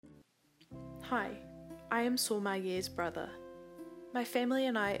Hi, I am Saul Marier's brother. My family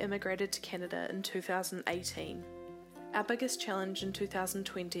and I immigrated to Canada in 2018. Our biggest challenge in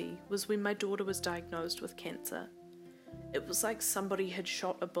 2020 was when my daughter was diagnosed with cancer. It was like somebody had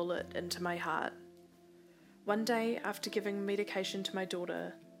shot a bullet into my heart. One day, after giving medication to my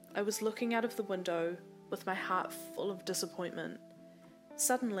daughter, I was looking out of the window with my heart full of disappointment.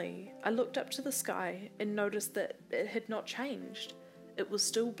 Suddenly, I looked up to the sky and noticed that it had not changed. It was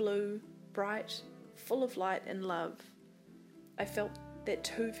still blue, bright, full of light and love. I felt that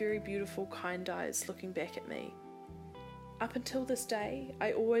two very beautiful, kind eyes looking back at me. Up until this day,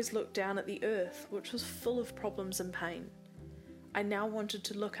 I always looked down at the earth, which was full of problems and pain. I now wanted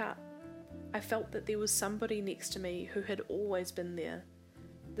to look up. I felt that there was somebody next to me who had always been there.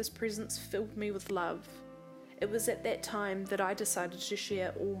 This presence filled me with love. It was at that time that I decided to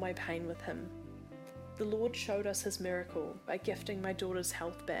share all my pain with him. The Lord showed us his miracle by gifting my daughter's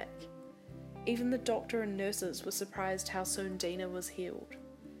health back. Even the doctor and nurses were surprised how soon Dina was healed.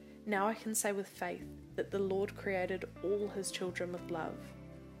 Now I can say with faith that the Lord created all his children with love.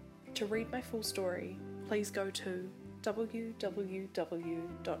 To read my full story, please go to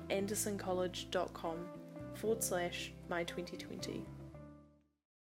www.andersoncollege.com/my2020.